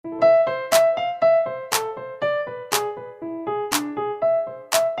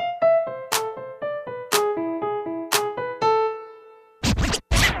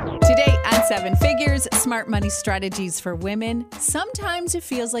Seven Figures, smart money strategies for women. Sometimes it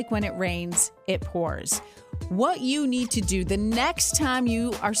feels like when it rains, it pours. What you need to do the next time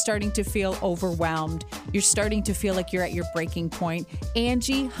you are starting to feel overwhelmed, you're starting to feel like you're at your breaking point.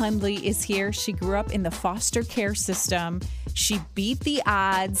 Angie Hundley is here. She grew up in the foster care system. She beat the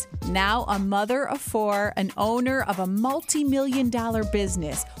odds. Now a mother of four, an owner of a multi-million-dollar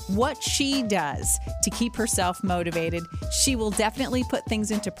business. What she does to keep herself motivated, she will definitely put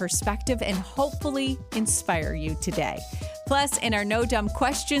things into perspective and hopefully inspire you today. Plus, in our No Dumb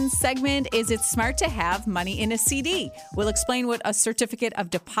Questions segment, is it smart to have money in a CD? We'll explain what a certificate of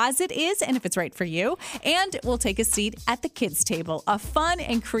deposit is and if it's right for you. And we'll take a seat at the kids' table, a fun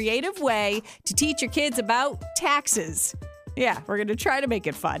and creative way to teach your kids about taxes. Yeah, we're going to try to make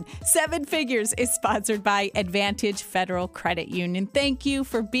it fun. Seven Figures is sponsored by Advantage Federal Credit Union. Thank you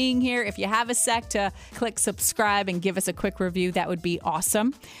for being here. If you have a sec to click subscribe and give us a quick review, that would be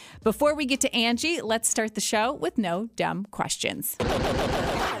awesome. Before we get to Angie, let's start the show with No Dumb Questions.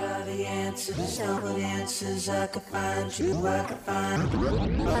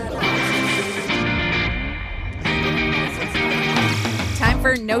 Time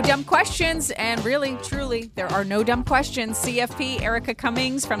for No Dumb Questions, and really, truly, there are no dumb questions. CFP Erica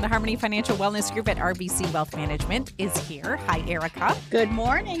Cummings from the Harmony Financial Wellness Group at RBC Wealth Management is here. Hi, Erica. Good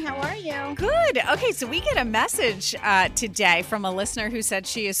morning. How are you? Good. Okay, so we get a message today from a listener who said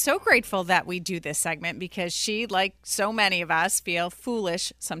she is so grateful that we do this segment because she, like so many of us, feel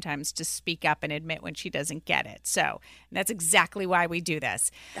foolish sometimes to speak up and admit when she doesn't get it. So that's exactly why we do this.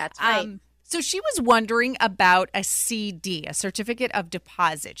 That's right. So she was wondering about a CD, a certificate of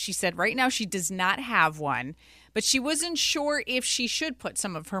deposit. She said right now she does not have one, but she wasn't sure if she should put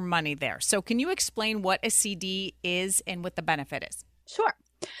some of her money there. So can you explain what a CD is and what the benefit is? Sure.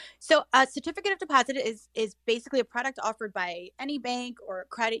 So a certificate of deposit is basically a product offered by any bank or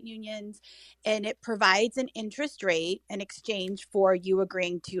credit unions, and it provides an interest rate in exchange for you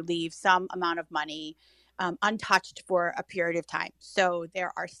agreeing to leave some amount of money untouched for a period of time. So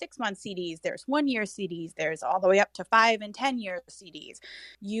there are 6-month CDs, there's 1-year CDs, there's all the way up to 5 and 10-year CDs.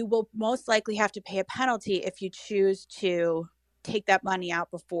 You will most likely have to pay a penalty if you choose to take that money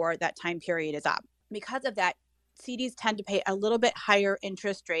out before that time period is up. Because of that, CDs tend to pay a little bit higher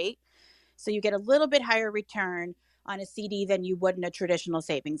interest rate. So you get a little bit higher return on a CD than you would in a traditional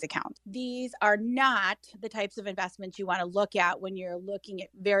savings account. These are not the types of investments you want to look at when you're looking at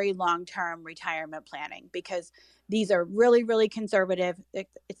very long-term retirement planning, because these are really, really conservative.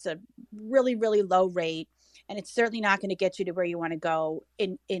 It's a really, really low rate, and it's certainly not going to get you to where you want to go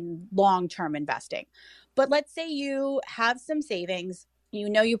in long-term investing. But let's say you have some savings.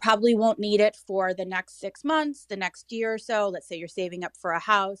 You know you probably won't need it for the next 6 months, the next year or so. Let's say you're saving up for a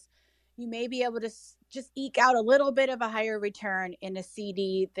house. You may be able to just eke out a little bit of a higher return in a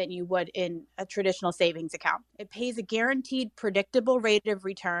CD than you would in a traditional savings account. It pays a guaranteed, predictable rate of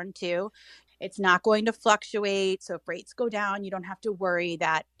return too. It's not going to fluctuate. So if rates go down, you don't have to worry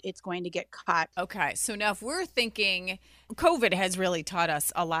that it's going to get cut. Okay. So now if we're thinking, COVID has really taught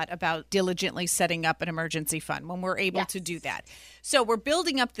us a lot about diligently setting up an emergency fund when we're able to do that. So we're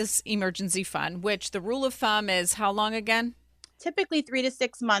building up this emergency fund, which the rule of thumb is how long again? Typically 3 to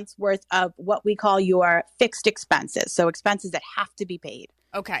 6 months worth of what we call your fixed expenses. So expenses that have to be paid.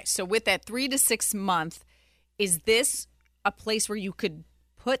 Okay. So with that 3 to 6 month, is this a place where you could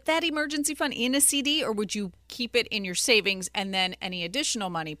put that emergency fund in a CD, or would you keep it in your savings and then any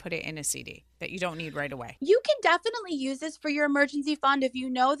additional money put it in a CD that you don't need right away? You can definitely use this for your emergency fund if you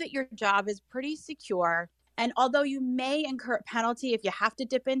know that your job is pretty secure. And although you may incur a penalty if you have to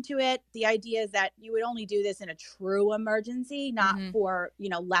dip into it, the idea is that you would only do this in a true emergency, not for,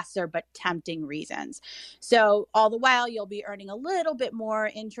 lesser but tempting reasons. So all the while, you'll be earning a little bit more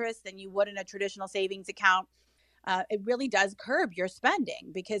interest than you would in a traditional savings account. It really does curb your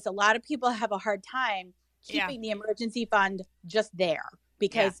spending because a lot of people have a hard time keeping the emergency fund just there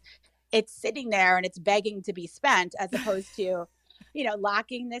because it's sitting there and it's begging to be spent, as opposed to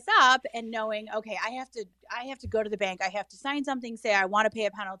locking this up and knowing, okay, I have to go to the bank. I have to sign something, say I want to pay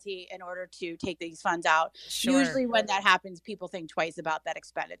a penalty in order to take these funds out. Sure. Usually when that happens, people think twice about that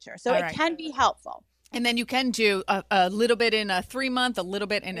expenditure. So it can be helpful. And then you can do a little bit in a 3 month, a little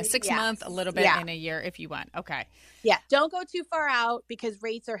bit in a 6 month, a little bit in a year if you want. Okay. Yeah, don't go too far out because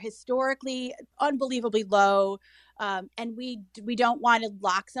rates are historically unbelievably low. And we don't want to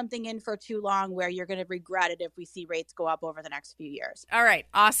lock something in for too long where you're going to regret it if we see rates go up over the next few years. All right.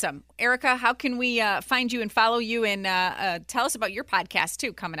 Awesome. Erica, how can we find you and follow you, and tell us about your podcast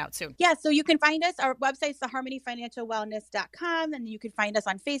too, coming out soon? Yeah, so you can find us. Our website's theharmonyfinancialwellness.com, and you can find us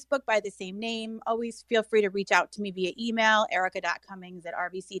on Facebook by the same name. Always feel free to reach out to me via email,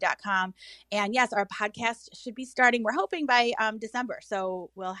 erica.cummings@rbc.com. And yes, our podcast should be starting, we're hoping, by December. So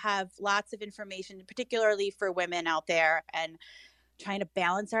we'll have lots of information, particularly for women out there and trying to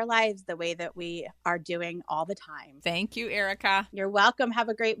balance our lives the way that we are doing all the time. Thank you, Erica. You're welcome. Have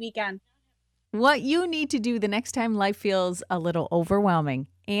a great weekend. What you need to do the next time life feels a little overwhelming.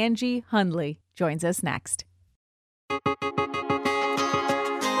 Angie Hundley joins us next.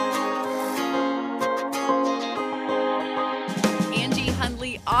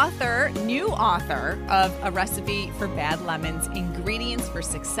 New author of A Recipe for Bad Lemons, Ingredients for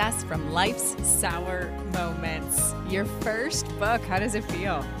Success from Life's Sour Moments. Your first book, how does it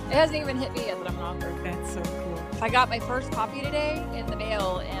feel? It hasn't even hit me yet that I'm an author. That's so cool. I got my first copy today in the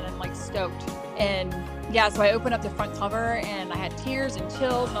mail and I'm like stoked. And yeah, so I opened up the front cover and I had tears and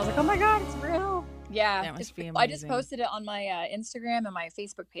chills and I was like, oh my God, it's real. Yeah, that must be amazing. I just posted it on my Instagram and my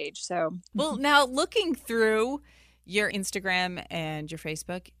Facebook page. So, well, now looking through your Instagram and your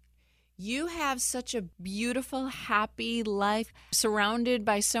Facebook, you have such a beautiful, happy life surrounded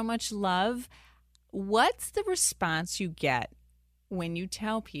by so much love. What's the response you get when you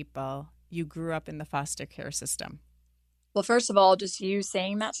tell people you grew up in the foster care system? Well, first of all, just you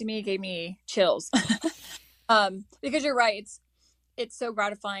saying that to me gave me chills. Because you're right. It's so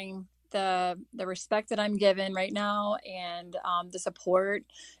gratifying, the respect that I'm given right now and the support.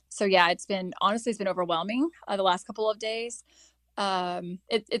 So yeah, it's been overwhelming the last couple of days.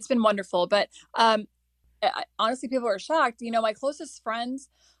 It's been wonderful, but honestly, people are shocked. You know, my closest friends,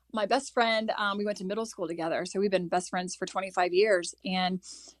 my best friend, we went to middle school together. So we've been best friends for 25 years. And,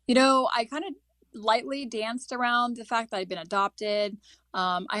 you know, I kind of lightly danced around the fact that I'd been adopted.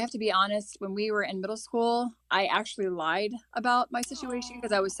 I have to be honest, when we were in middle school, I actually lied about my situation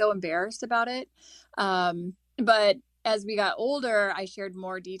because I was so embarrassed about it. But as we got older, I shared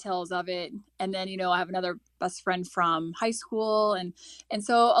more details of it. And then, you know, I have another best friend from high school. And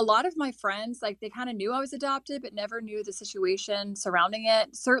so a lot of my friends, like, they kind of knew I was adopted, but never knew the situation surrounding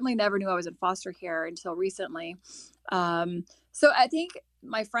it. Certainly never knew I was in foster care until recently. So I think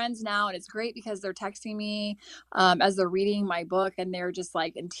my friends now, and it's great because they're texting me as they're reading my book and they're just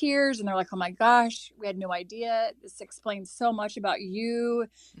like in tears and they're like, oh my gosh, we had no idea. This explains so much about you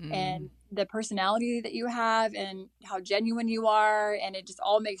and the personality that you have and how genuine you are. And it just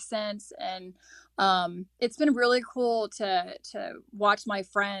all makes sense. And it's been really cool to watch my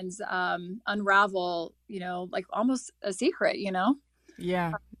friends unravel, you know, like almost a secret, you know?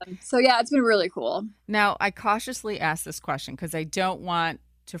 Yeah. So yeah, it's been really cool. Now, I cautiously ask this question because I don't want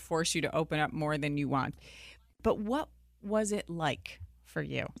to force you to open up more than you want. But what was it like for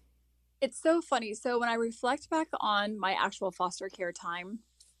you? It's so funny. So when I reflect back on my actual foster care time,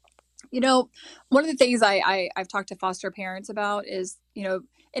 you know, one of the things I've talked to foster parents about is, you know,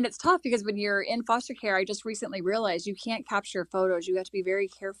 and it's tough because when you're in foster care, I just recently realized you can't capture photos. You have to be very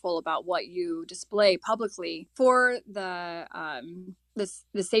careful about what you display publicly for the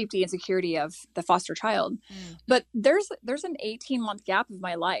safety and security of the foster child. But there's an 18-month gap of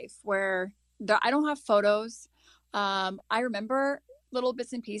my life where I don't have photos. I remember little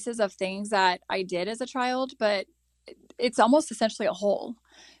bits and pieces of things that I did as a child, but it's almost essentially a hole.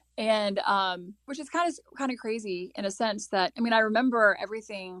 And which is kind of crazy in a sense that, I mean, I remember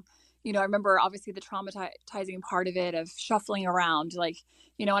everything, you know, I remember obviously the traumatizing part of it, of shuffling around, like,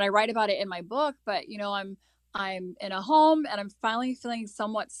 you know, and I write about it in my book, but, you know, I'm in a home and I'm finally feeling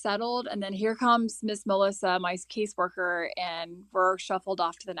somewhat settled. And then here comes Miss Melissa, my caseworker, and we're shuffled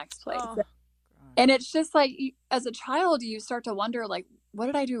off to the next place. Oh, and it's just like, as a child, you start to wonder, like, what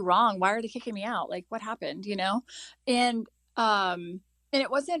did I do wrong? Why are they kicking me out? Like, what happened, you know? And it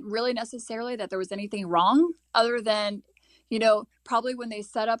wasn't really necessarily that there was anything wrong other than, you know, probably when they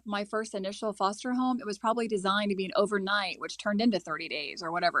set up my first initial foster home, it was probably designed to be an overnight, which turned into 30 days or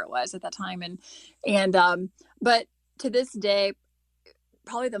whatever it was at that time. But to this day,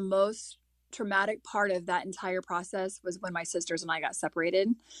 probably the most traumatic part of that entire process was when my sisters and I got separated.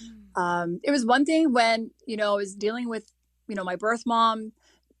 It was one thing when, you know, I was dealing with, you know, my birth mom,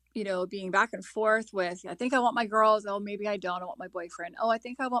 you know, being back and forth with, I think I want my girls. Oh, maybe I don't. I want my boyfriend. Oh, I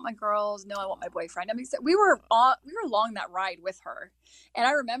think I want my girls. No, I want my boyfriend. I mean, so we were along that ride with her. And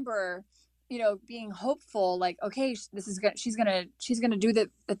I remember being hopeful, like, okay, she's gonna do the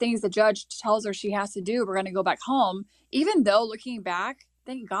things the judge tells her she has to do. We're gonna go back home, even though looking back,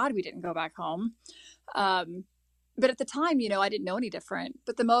 thank God we didn't go back home. But at the time, I didn't know any different.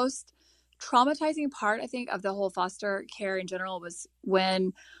 But the most traumatizing part, I think, of the whole foster care in general was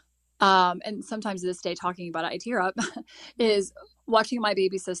when, and sometimes to this day talking about it, I tear up, is watching my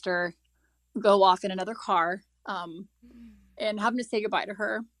baby sister go off in another car, and having to say goodbye to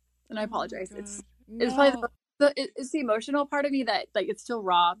her. And I apologize. It's probably it's the emotional part of me that, like, it's still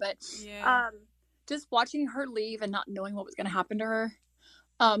raw, but just watching her leave and not knowing what was going to happen to her,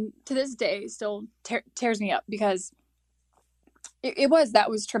 to this day still tears me up, because that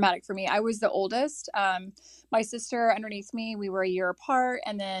was traumatic for me. I was the oldest. My sister underneath me, we were a year apart.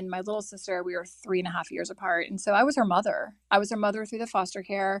 And then my little sister, we were 3.5 years apart. And so I was her mother. I was her mother through the foster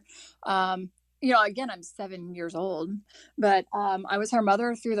care. Again, I'm 7 years old, but I was her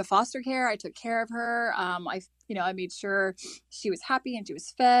mother through the foster care. I took care of her. I made sure she was happy and she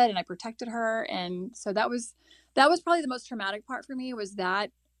was fed, and I protected her. And so that was probably the most traumatic part for me, was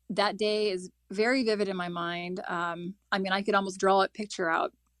that day is very vivid in my mind. I could almost draw a picture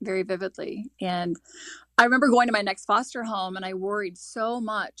out very vividly. And I remember going to my next foster home, and I worried so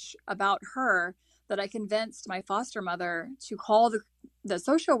much about her that I convinced my foster mother to call the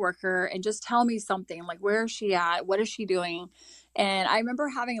social worker and just tell me something, like, where is she at? What is she doing? And I remember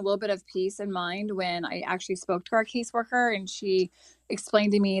having a little bit of peace in mind when I actually spoke to our caseworker, and she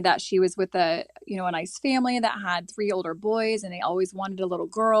explained to me that she was with a nice family that had 3 older boys, and they always wanted a little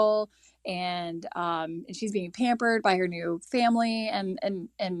girl. And she's being pampered by her new family. And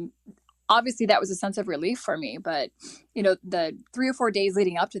obviously that was a sense of relief for me. But, the 3 or 4 days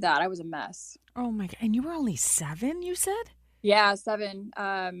leading up to that, I was a mess. Oh my God. And you were only 7, you said? Yeah, 7.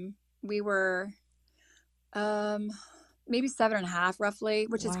 We were maybe 7.5 roughly,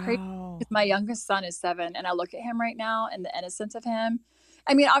 which is crazy, because my youngest son is 7, and I look at him right now and the innocence of him.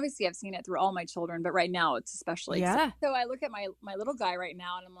 I mean, obviously I've seen it through all my children, but right now it's especially. Yeah. So I look at my little guy right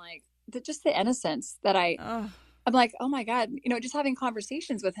now, and I'm like, just the innocence that I'm like, oh my God, just having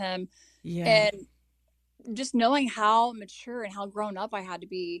conversations with him, and just knowing how mature and how grown up I had to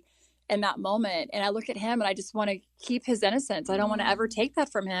be in that moment. And I look at him and I just want to keep his innocence. I don't want to ever take that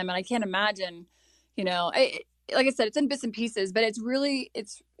from him. And I can't imagine, like I said, it's in bits and pieces, but it's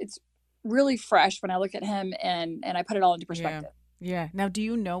really fresh when I look at him and I put it all into perspective. Yeah. Now, do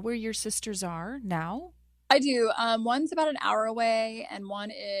you know where your sisters are now? I do. One's about an hour away, and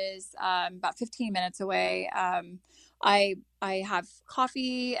one is about 15 minutes away. I have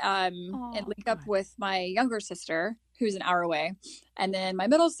coffee and link up with my younger sister, who's an hour away, and then my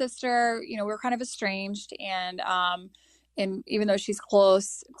middle sister. We're kind of estranged, and even though she's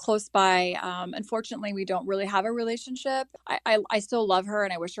close by, unfortunately, we don't really have a relationship. I still love her,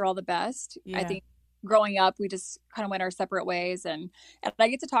 and I wish her all the best. Yeah. I think growing up, we just kind of went our separate ways, and I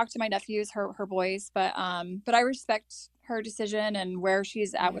get to talk to my nephews, her boys, but I respect her decision and where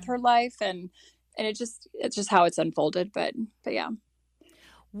she's at with her life, and it's just how it's unfolded. But yeah.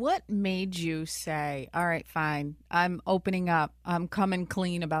 What made you say, all right, fine, I'm opening up, I'm coming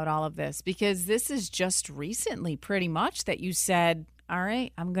clean about all of this? Because this is just recently pretty much that you said, all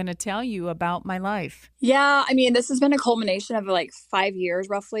right, I'm going to tell you about my life. Yeah. I mean, this has been a culmination of like 5 years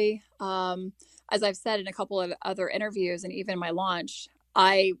roughly. As I've said in a couple of other interviews and even my launch,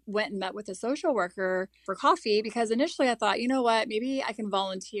 I went and met with a social worker for coffee, because initially I thought, you know what, maybe I can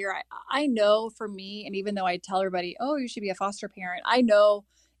volunteer. I know for me, and even though I tell everybody, oh, you should be a foster parent, I know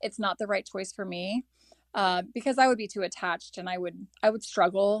it's not the right choice for me, because I would be too attached, and I would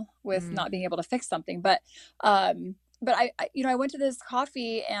struggle with not being able to fix something. But I went to this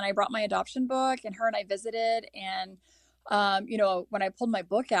coffee, and I brought my adoption book, and her and I visited, and when I pulled my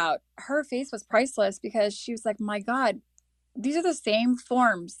book out, her face was priceless, because she was like, my God, these are the same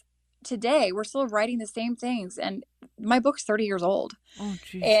forms today. We're still writing the same things. And my book's 30 years old. Oh,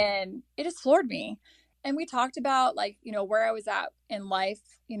 geez. And it just floored me. And we talked about where I was at in life,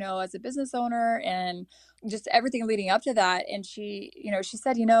 as a business owner, and just everything leading up to that. And she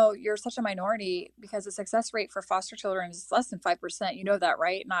said, you're such a minority, because the success rate for foster children is less than 5%. You know that,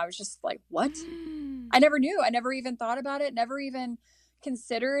 right? And I was just like, what? I never knew. I never even thought about it, never even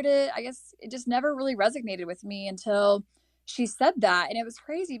considered it. I guess it just never really resonated with me until she said that. And it was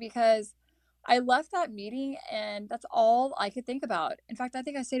crazy, because I left that meeting and that's all I could think about. In fact, I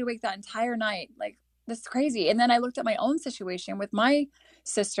think I stayed awake that entire night. Like, this is crazy. And then I looked at my own situation with my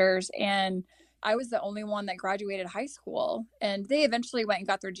sisters, and I was the only one that graduated high school, and they eventually went and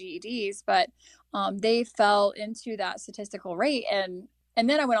got their GEDs, but they fell into that statistical rate. And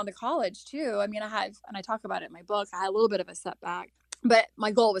then I went on to college too. I mean, and I talk about it in my book, I had a little bit of a setback. but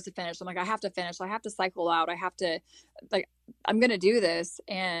my goal was to finish. I'm like, I have to finish. I have to cycle out. I have to, like, I'm going to do this.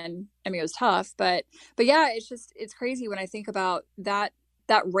 And I mean, it was tough, but yeah, it's crazy when I think about that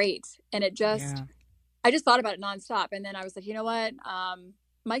rate. And I just thought about it nonstop. And then I was like, you know what?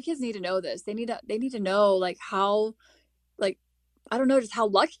 My kids need to know this. They need to know, like, how, like, I don't know, just how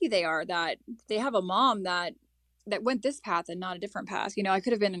lucky they are that they have a mom that went this path and not a different path. I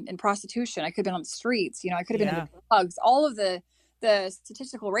could have been in prostitution. I could have been on the streets. I could have been in drugs, all of the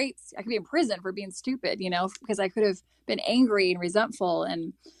statistical rates. I could be in prison for being stupid, because I could have been angry and resentful.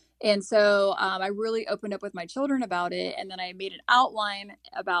 And so I really opened up with my children about it. And then I made an outline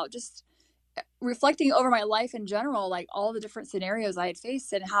about just reflecting over my life in general, like all the different scenarios I had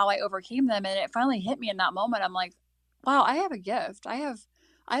faced and how I overcame them. And it finally hit me in that moment. I'm like, wow, I have a gift. I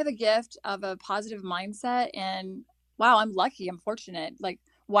have a gift of a positive mindset, and wow, I'm lucky. I'm fortunate. Like,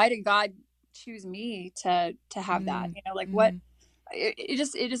 why did God choose me to have that? What, it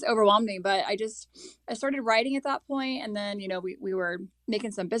just overwhelmed me. But I started writing at that point. And then, we were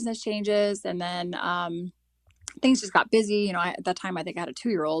making some business changes, and then, things just got busy. At that time, I think I had a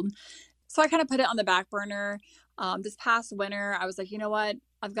 2-year-old. So I kind of put it on the back burner. This past winter, I was like, you know what?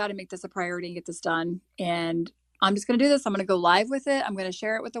 I've got to make this a priority and get this done. And I'm just going to do this. I'm going to go live with it. I'm going to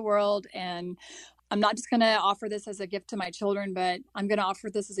share it with the world. And I'm not just going to offer this as a gift to my children, but I'm going to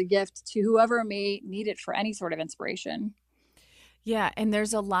offer this as a gift to whoever may need it for any sort of inspiration. Yeah. And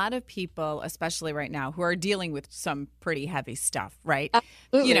there's a lot of people, especially right now, who are dealing with some pretty heavy stuff, right?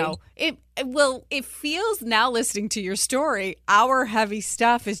 Absolutely. It feels now, listening to your story, our heavy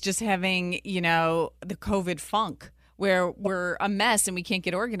stuff is just having, the COVID funk, where we're a mess and we can't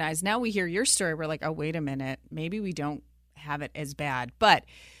get organized. Now we hear your story, we're like, oh, wait a minute, maybe we don't have it as bad. But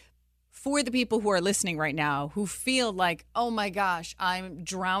for the people who are listening right now who feel like, oh my gosh, I'm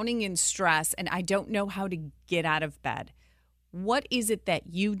drowning in stress and I don't know how to get out of bed, what is it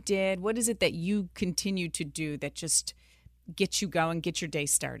that you did? What is it that you continue to do that just gets you going, get your day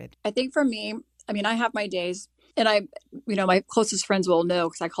started? I think for me, I have my days, and my closest friends will know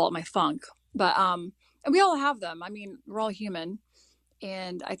because I call it my funk. But and we all have them. We're all human.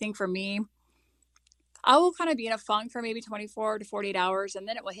 And I think for me, I will kind of be in a funk for maybe 24 to 48 hours. And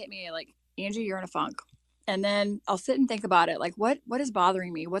then it will hit me like, Angie, you're in a funk. And then I'll sit and think about it. Like, what is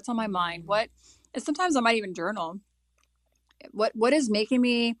bothering me? What's on my mind? And sometimes I might even journal. What is making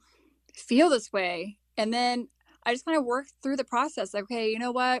me feel this way? And then I just kind of work through the process. Okay, you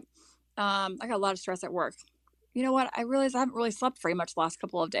know what? I got a lot of stress at work. You know what? I realize I haven't really slept very much the last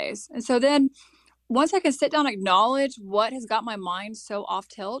couple of days. And so then once I can sit down and acknowledge what has got my mind so off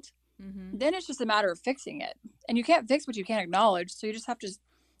tilt, then it's just a matter of fixing it. And you can't fix what you can't acknowledge. So you just have to,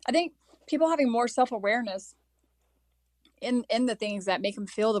 I think people having more self-awareness in the things that make them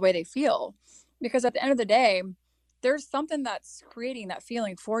feel the way they feel. Because at the end of the day, there's something that's creating that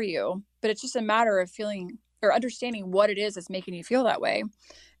feeling for you, but it's just a matter of feeling or understanding what it is that's making you feel that way.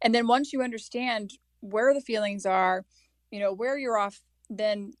 And then once you understand where the feelings are, where you're off,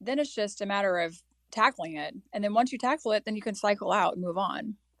 then it's just a matter of tackling it. And then once you tackle it, then you can cycle out and move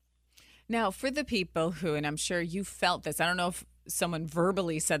on. Now, for the people who, and I'm sure you felt this, I don't know if someone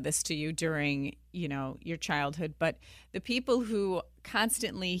verbally said this to you during, your childhood, but the people who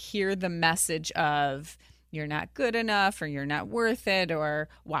constantly hear the message of you're not good enough, or you're not worth it, or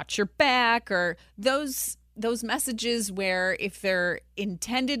watch your back, or those messages where if they're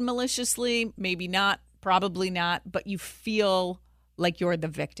intended maliciously, maybe not, probably not, but you feel like you're the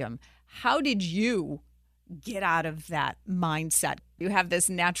victim. How did you get out of that mindset? You have this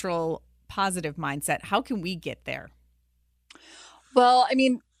natural positive mindset. How can we get there? Well,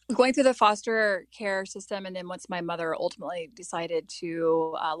 going through the foster care system, and then once my mother ultimately decided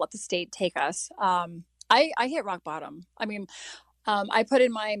to let the state take us, I hit rock bottom. I put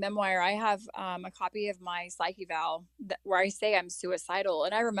in my memoir, I have a copy of my psych eval where I say I'm suicidal.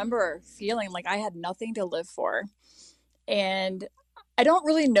 And I remember feeling like I had nothing to live for. And I don't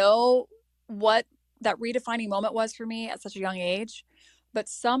really know what that redefining moment was for me at such a young age, but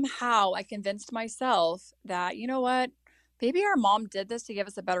somehow I convinced myself that, you know what, maybe our mom did this to give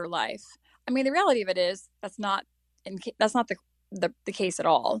us a better life. The reality of it is that's not the case at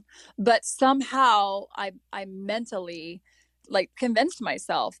all. But somehow I mentally convinced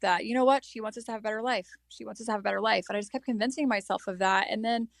myself that, you know what, she wants us to have a better life. She wants us to have a better life. And I just kept convincing myself of that. And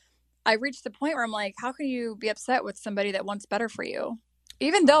then I reached the point where I'm like, how can you be upset with somebody that wants better for you?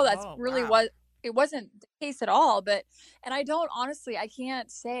 Even though that's what it wasn't the case at all. And I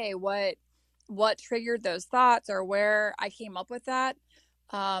can't say what triggered those thoughts or where I came up with that.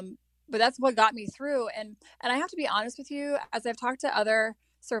 But that's what got me through. And I have to be honest with you, as I've talked to other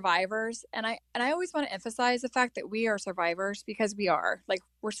survivors. And I always want to emphasize the fact that we are survivors, because we are. Like,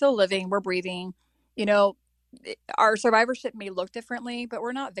 we're still living, we're breathing. You know, our survivorship may look differently, but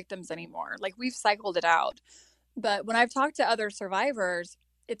we're not victims anymore. Like, we've cycled it out. But when I've talked to other survivors,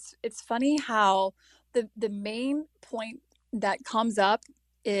 it's funny how the main point that comes up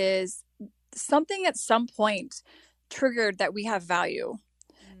is something at some point triggered that we have value.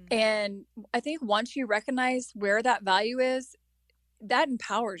 And I think once you recognize where that value is, that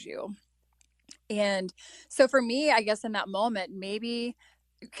empowers you. And so for me, I guess in that moment, maybe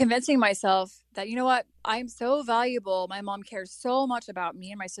convincing myself that, you know what, I'm so valuable. My mom cares so much about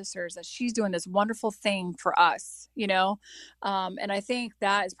me and my sisters that she's doing this wonderful thing for us, you know? And I think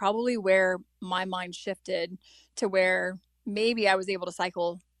that is probably where my mind shifted to where maybe I was able to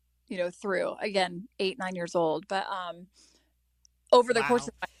cycle, you know, through again, 8, 9 years old. But over the course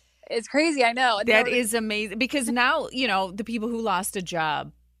of my, it's crazy. I know. That is amazing, because now, you know, the people who lost a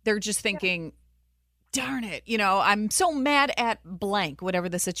job, they're just thinking, darn it, you know, I'm so mad at blank, whatever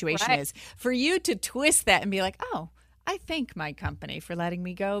the situation is. For you to twist that and be like, oh, I thank my company for letting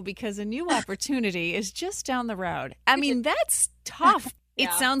me go because a new opportunity is just down the road. I mean, that's tough.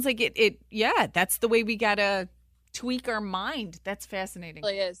 It sounds like that's the way we got to tweak our mind. That's fascinating. It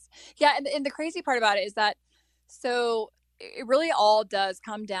really is. Yeah. And the crazy part about it is that, so it really all does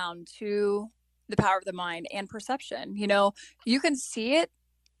come down to the power of the mind and perception. You know, you can see it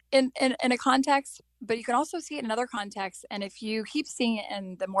in a context, but you can also see it in another context. And if you keep seeing it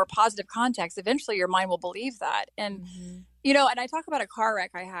in the more positive context, eventually your mind will believe that. And, you know, and I talk about a car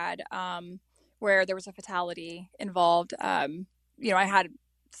wreck I had where there was a fatality involved. You know, I had,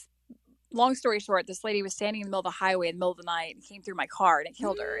 long story short, this lady was standing in the middle of the highway in the middle of the night and came through my car and it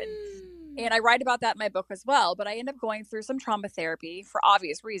killed her. And I write about that in my book as well. But I ended up going through some trauma therapy for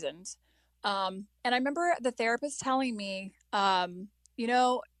obvious reasons. And I remember the therapist telling me, you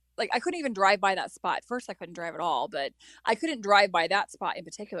know, like I couldn't even drive by that spot. First, I couldn't drive at all, but I couldn't drive by that spot in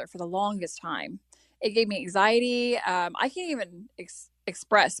particular for the longest time. It gave me anxiety. I can't even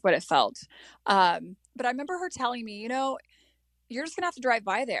express what it felt. But I remember her telling me, you know, you're just gonna have to drive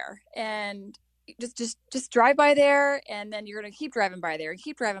by there and just drive by there, and then you're going to keep driving by there and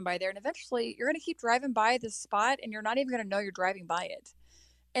keep driving by there. And eventually you're going to keep driving by this spot and you're not even going to know you're driving by it.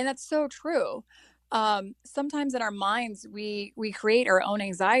 And that's so true. Sometimes in our minds, we create our own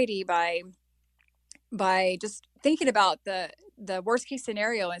anxiety by just thinking about the worst case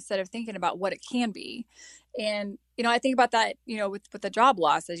scenario instead of thinking about what it can be. And, you know, I think about that, you know, with the job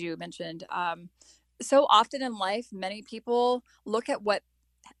loss, as you mentioned, so often in life, many people look at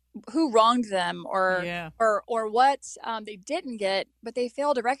who wronged them or what they didn't get, but they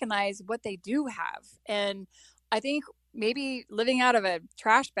fail to recognize what they do have. And I think maybe living out of a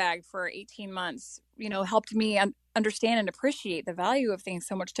trash bag for 18 months, you know, helped me understand and appreciate the value of things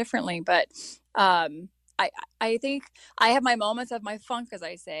so much differently. But I think I have my moments of my funk, as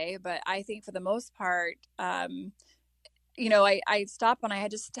I say, but I think for the most part, you know, I stop and I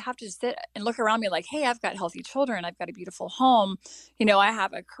just have to sit and look around me like, hey, I've got healthy children. I've got a beautiful home. You know, I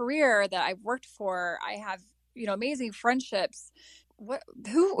have a career that I've worked for. I have, you know, amazing friendships.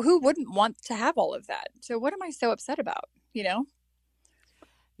 Who wouldn't want to have all of that? So what am I so upset about, you know?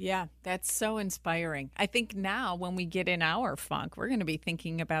 Yeah, that's so inspiring. I think now when we get in our funk, we're going to be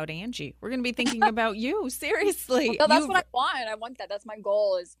thinking about Angie. We're going to be thinking about you. Seriously. Well, that's what I want. I want that. That's my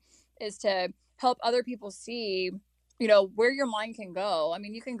goal is to help other people see, you know, where your mind can go. I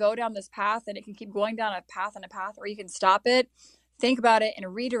mean, you can go down this path and it can keep going down a path, or you can stop it, think about it,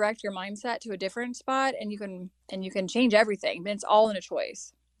 and redirect your mindset to a different spot, and you can change everything. But it's all in a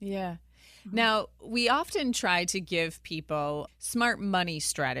choice. Yeah. Now, we often try to give people smart money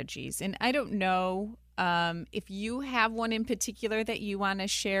strategies, and I don't know if you have one in particular that you want to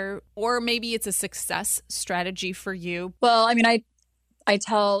share, or maybe it's a success strategy for you. Well, I mean, I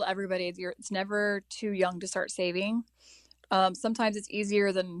tell everybody it's never too young to start saving. Sometimes it's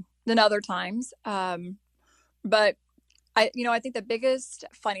easier than other times. But I think the biggest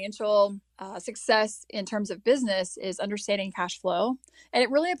financial success in terms of business is understanding cash flow. And it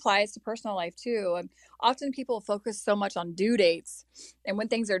really applies to personal life too. And often people focus so much on due dates and when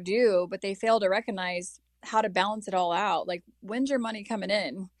things are due, but they fail to recognize how to balance it all out. Like, when's your money coming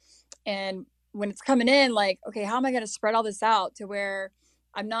in? And when it's coming in, like, okay, how am I going to spread all this out to where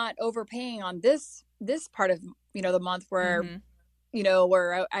I'm not overpaying on this part of, you know, the month where, you know,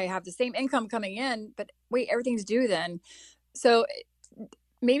 where I have the same income coming in, but wait, everything's due then. So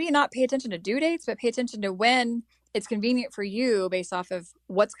maybe not pay attention to due dates, but pay attention to when it's convenient for you based off of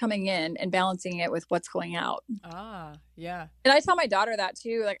what's coming in and balancing it with what's going out. Ah, yeah. And I tell my daughter that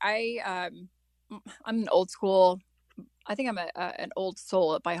too. Like I'm an old school. I think I'm an old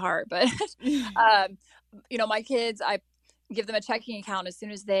soul by heart, but my kids, I give them a checking account as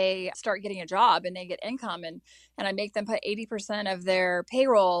soon as they start getting a job and they get income, and I make them put 80% of their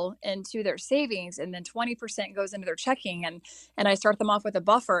payroll into their savings, and then 20% goes into their checking, and I start them off with a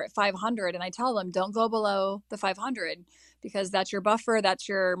buffer at 500, and I tell them don't go below the 500 because that's your buffer, that's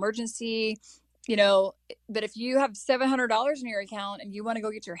your emergency. But if you have $700 in your account and you want to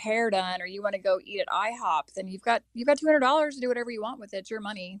go get your hair done or you want to go eat at IHOP, then you've got $200 to do whatever you want with it. It's your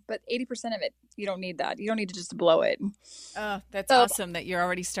money, but 80% of it, you don't need that. You don't need to just blow it. Oh, that's awesome that you're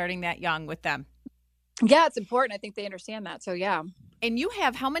already starting that young with them. Yeah, it's important. I think they understand that. So yeah. And you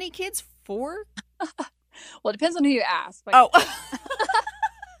have how many kids? 4? Well, it depends on who you ask. Oh.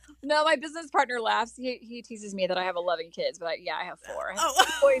 No, my business partner laughs. He teases me that I have 11 kids, but I have 4. I have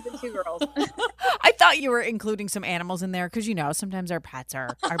 2 boys and 2 girls. I thought you were including some animals in there because, sometimes our pets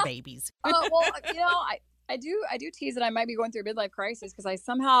are our babies. Oh, well, I do tease that I might be going through a midlife crisis because I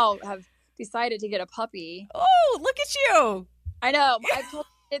somehow have decided to get a puppy. Oh, look at you. I know. I've told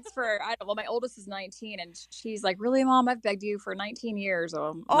kids my oldest is 19 and she's like, really, Mom? I've begged you for 19 years.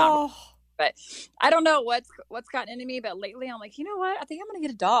 But I don't know what's gotten into me. But lately I'm like, you know what? I think I'm going to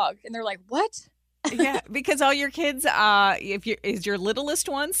get a dog. And they're like, what? Yeah, because all your kids, is your littlest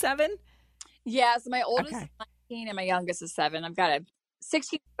one 7? Yeah, so my oldest is 19 and my youngest is 7. I've got a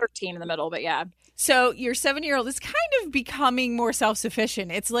 16, 13 in the middle, but yeah. So your 7-year-old is kind of becoming more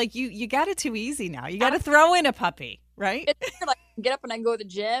self-sufficient. It's like you got it too easy now. You got to throw in a puppy, right? It's like get up and I can go to the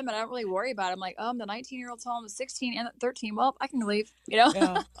gym and I don't really worry about it. I'm like, the 19-year-old's home, the 16 and the 13. Well, I can leave,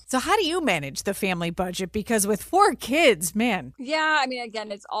 Yeah. So how do you manage the family budget? Because with 4 kids, man. Yeah, I mean,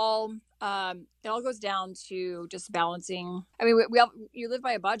 again, it's all it all goes down to just balancing. I mean, you live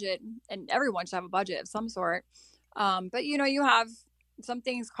by a budget, and everyone should have a budget of some sort. But you have some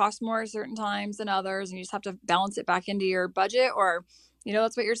things cost more certain times than others, and you just have to balance it back into your budget, or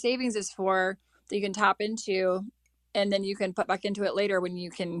that's what your savings is for, that you can tap into, and then you can put back into it later when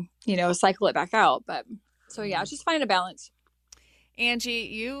you can cycle it back out. But so yeah, it's just finding a balance. Angie,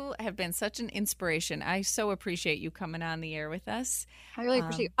 you have been such an inspiration. I so appreciate you coming on the air with us. I really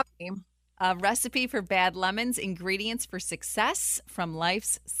appreciate you having me. A recipe for bad lemons, ingredients for success from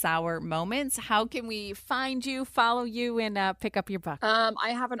life's sour moments. How can we find you, follow you, and pick up your book? I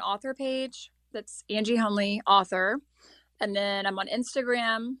have an author page that's Angie Hunley Author. And then I'm on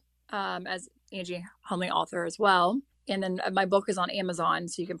Instagram as Angie Hunley Author as well. And then my book is on Amazon,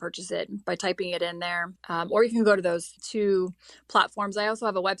 so you can purchase it by typing it in there. Or you can go to those 2 platforms. I also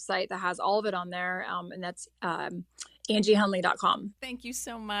have a website that has all of it on there, and that's AngieHunley.com. Thank you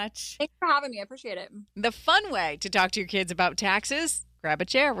so much. Thanks for having me. I appreciate it. The fun way to talk to your kids about taxes, grab a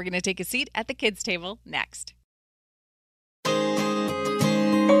chair. We're going to take a seat at the kids' table next.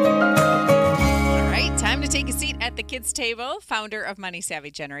 Time to take a seat at the kids' table. Founder of Money Savvy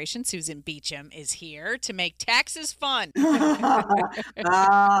Generation, Susan Beacham, is here to make taxes fun.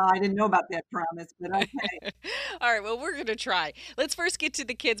 I didn't know about that promise, but okay. All right, well, we're going to try. Let's first get to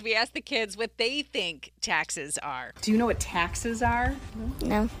the kids. We asked the kids what they think taxes are. Do you know what taxes are?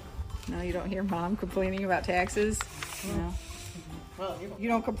 No. No, you don't hear Mom complaining about taxes? No. Well, you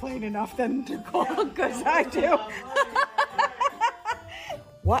don't complain enough then, Nicole, because I do.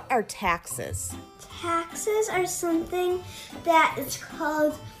 What are taxes? Taxes are something that is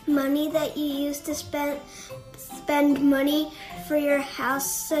called money that you use to spend money for your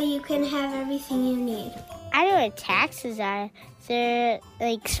house so you can have everything you need. I know what taxes are. They're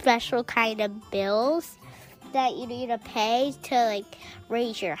like special kind of bills that you need to pay to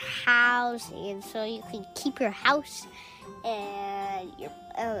raise your house, and so you can keep your house and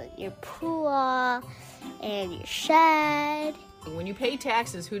your pool and your shed. When you pay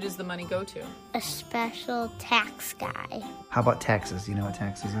taxes, who does the money go to? A special tax guy. How about taxes? Do you know what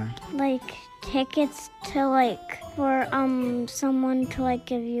taxes are? Like tickets to for someone to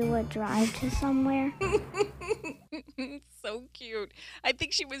give you a drive to somewhere. So cute. I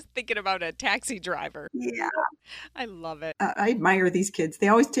think she was thinking about a taxi driver. Yeah. I love it. I admire these kids. They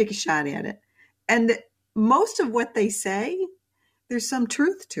always take a shot at it. And most of what they say, there's some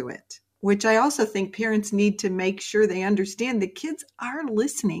truth to it, which I also think parents need to make sure they understand the kids are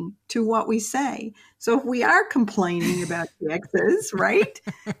listening to what we say. So if we are complaining about taxes, right,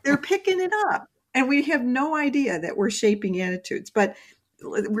 they're picking it up. And we have no idea that we're shaping attitudes. But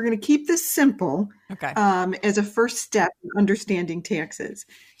we're going to keep this simple as a first step in understanding taxes.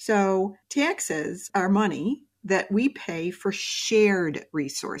 So taxes are money that we pay for shared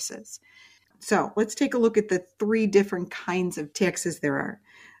resources. So let's take a look at the 3 different kinds of taxes there are.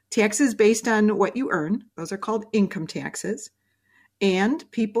 Taxes based on what you earn, those are called income taxes. And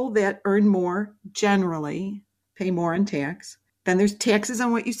people that earn more generally pay more in tax. Then there's taxes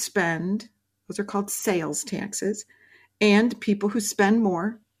on what you spend. Those are called sales taxes. And people who spend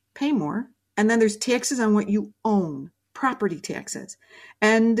more pay more. And then there's taxes on what you own, property taxes.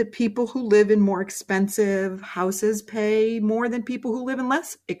 And people who live in more expensive houses pay more than people who live in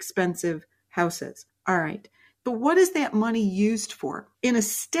less expensive houses. All right. But what is that money used for? In a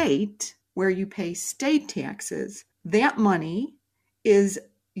state where you pay state taxes, that money is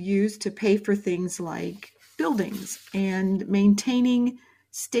used to pay for things like buildings and maintaining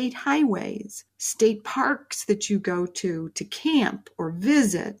state highways, state parks that you go to camp or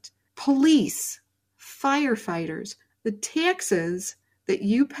visit, police, firefighters. The taxes that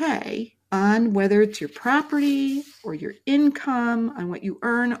you pay on whether it's your property or your income, on what you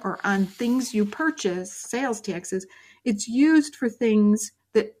earn, or on things you purchase, sales taxes, it's used for things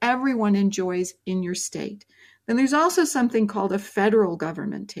that everyone enjoys in your state. Then there's also something called a federal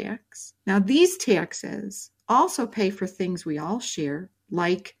government tax. Now, these taxes also pay for things we all share,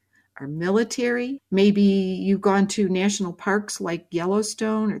 like our military. Maybe you've gone to national parks like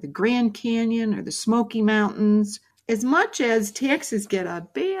Yellowstone or the Grand Canyon or the Smoky Mountains. As much as taxes get a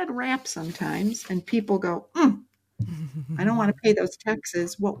bad rap sometimes and people go, I don't want to pay those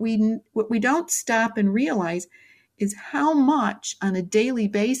taxes, what we don't stop and realize is how much on a daily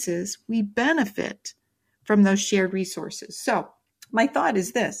basis we benefit from those shared resources. So my thought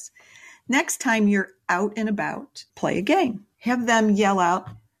is this: next time you're out and about, play a game. Have them yell out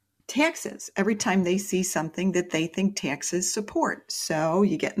taxes every time they see something that they think taxes support. So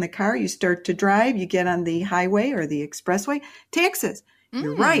you get in the car, you start to drive, you get on the highway or the expressway, taxes.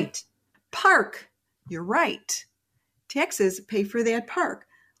 You're right. Park. You're right. Taxes pay for that park.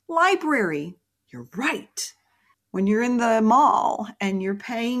 Library. You're right. When you're in the mall and you're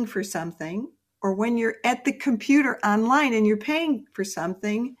paying for something, or when you're at the computer online and you're paying for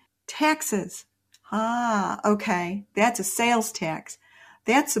something, taxes. Okay. That's a sales tax.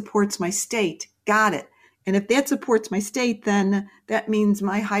 That supports my state. Got it. And if that supports my state, then that means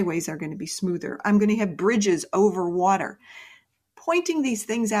my highways are going to be smoother. I'm going to have bridges over water. Pointing these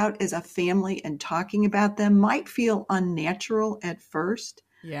things out as a family and talking about them might feel unnatural at first.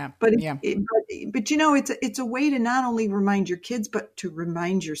 Yeah. But you know, it's a way to not only remind your kids, but to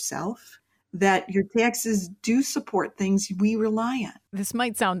remind yourself that your taxes do support things we rely on. This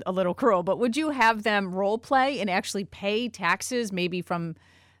might sound a little cruel, but would you have them role play and actually pay taxes maybe from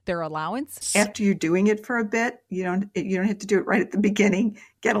their allowance? After you're doing it for a bit, you don't have to do it right at the beginning.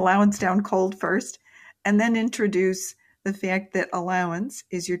 Get allowance down cold first, and then introduce the fact that allowance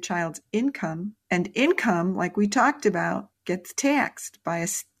is your child's income, and income, like we talked about, gets taxed by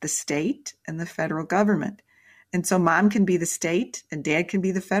the state and the federal government. And so mom can be the state and dad can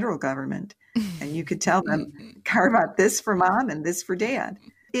be the federal government. And you could tell them, carve out this for mom and this for dad.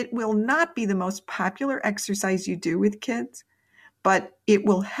 It will not be the most popular exercise you do with kids, but it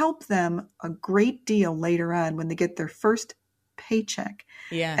will help them a great deal later on when they get their first paycheck.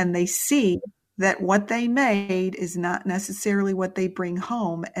 Yeah. And they see that what they made is not necessarily what they bring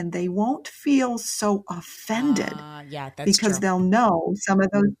home, and they won't feel so offended that's because true. They'll know some of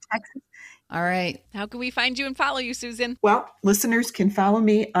those taxes. All right. How can we find you and follow you, Susan? Well, listeners can follow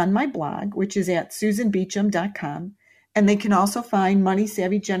me on my blog, which is at susanbeacham.com. And they can also find Money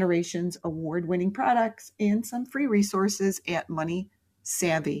Savvy Generation's award-winning products and some free resources at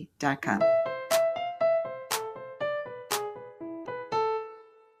moneysavvy.com.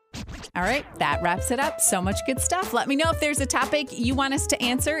 All right, that wraps it up. So much good stuff. Let me know if there's a topic you want us to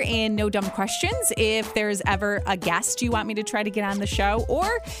answer in No Dumb Questions, if there's ever a guest you want me to try to get on the show,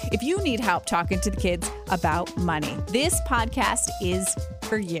 or if you need help talking to the kids about money. This podcast is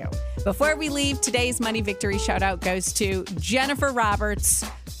for you. Before we leave, today's Money Victory shout out goes to Jennifer Roberts.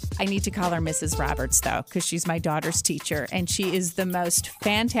 I need to call her Mrs. Roberts, though, because she's my daughter's teacher, and she is the most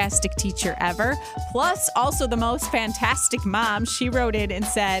fantastic teacher ever, plus also the most fantastic mom. She wrote in and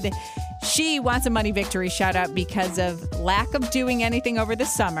said she wants a Money Victory shout out because of lack of doing anything over the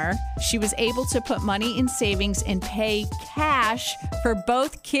summer. She was able to put money in savings and pay cash for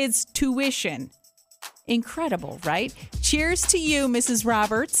both kids' tuition. Incredible, right? Cheers to you, Mrs.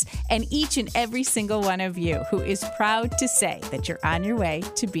 Roberts, and each and every single one of you who is proud to say that you're on your way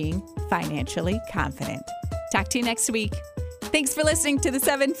to being financially confident. Talk to you next week. Thanks for listening to the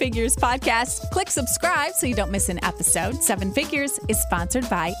Seven Figures Podcast. Click subscribe so you don't miss an episode. Seven Figures is sponsored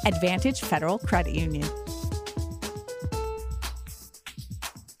by Advantage Federal Credit Union.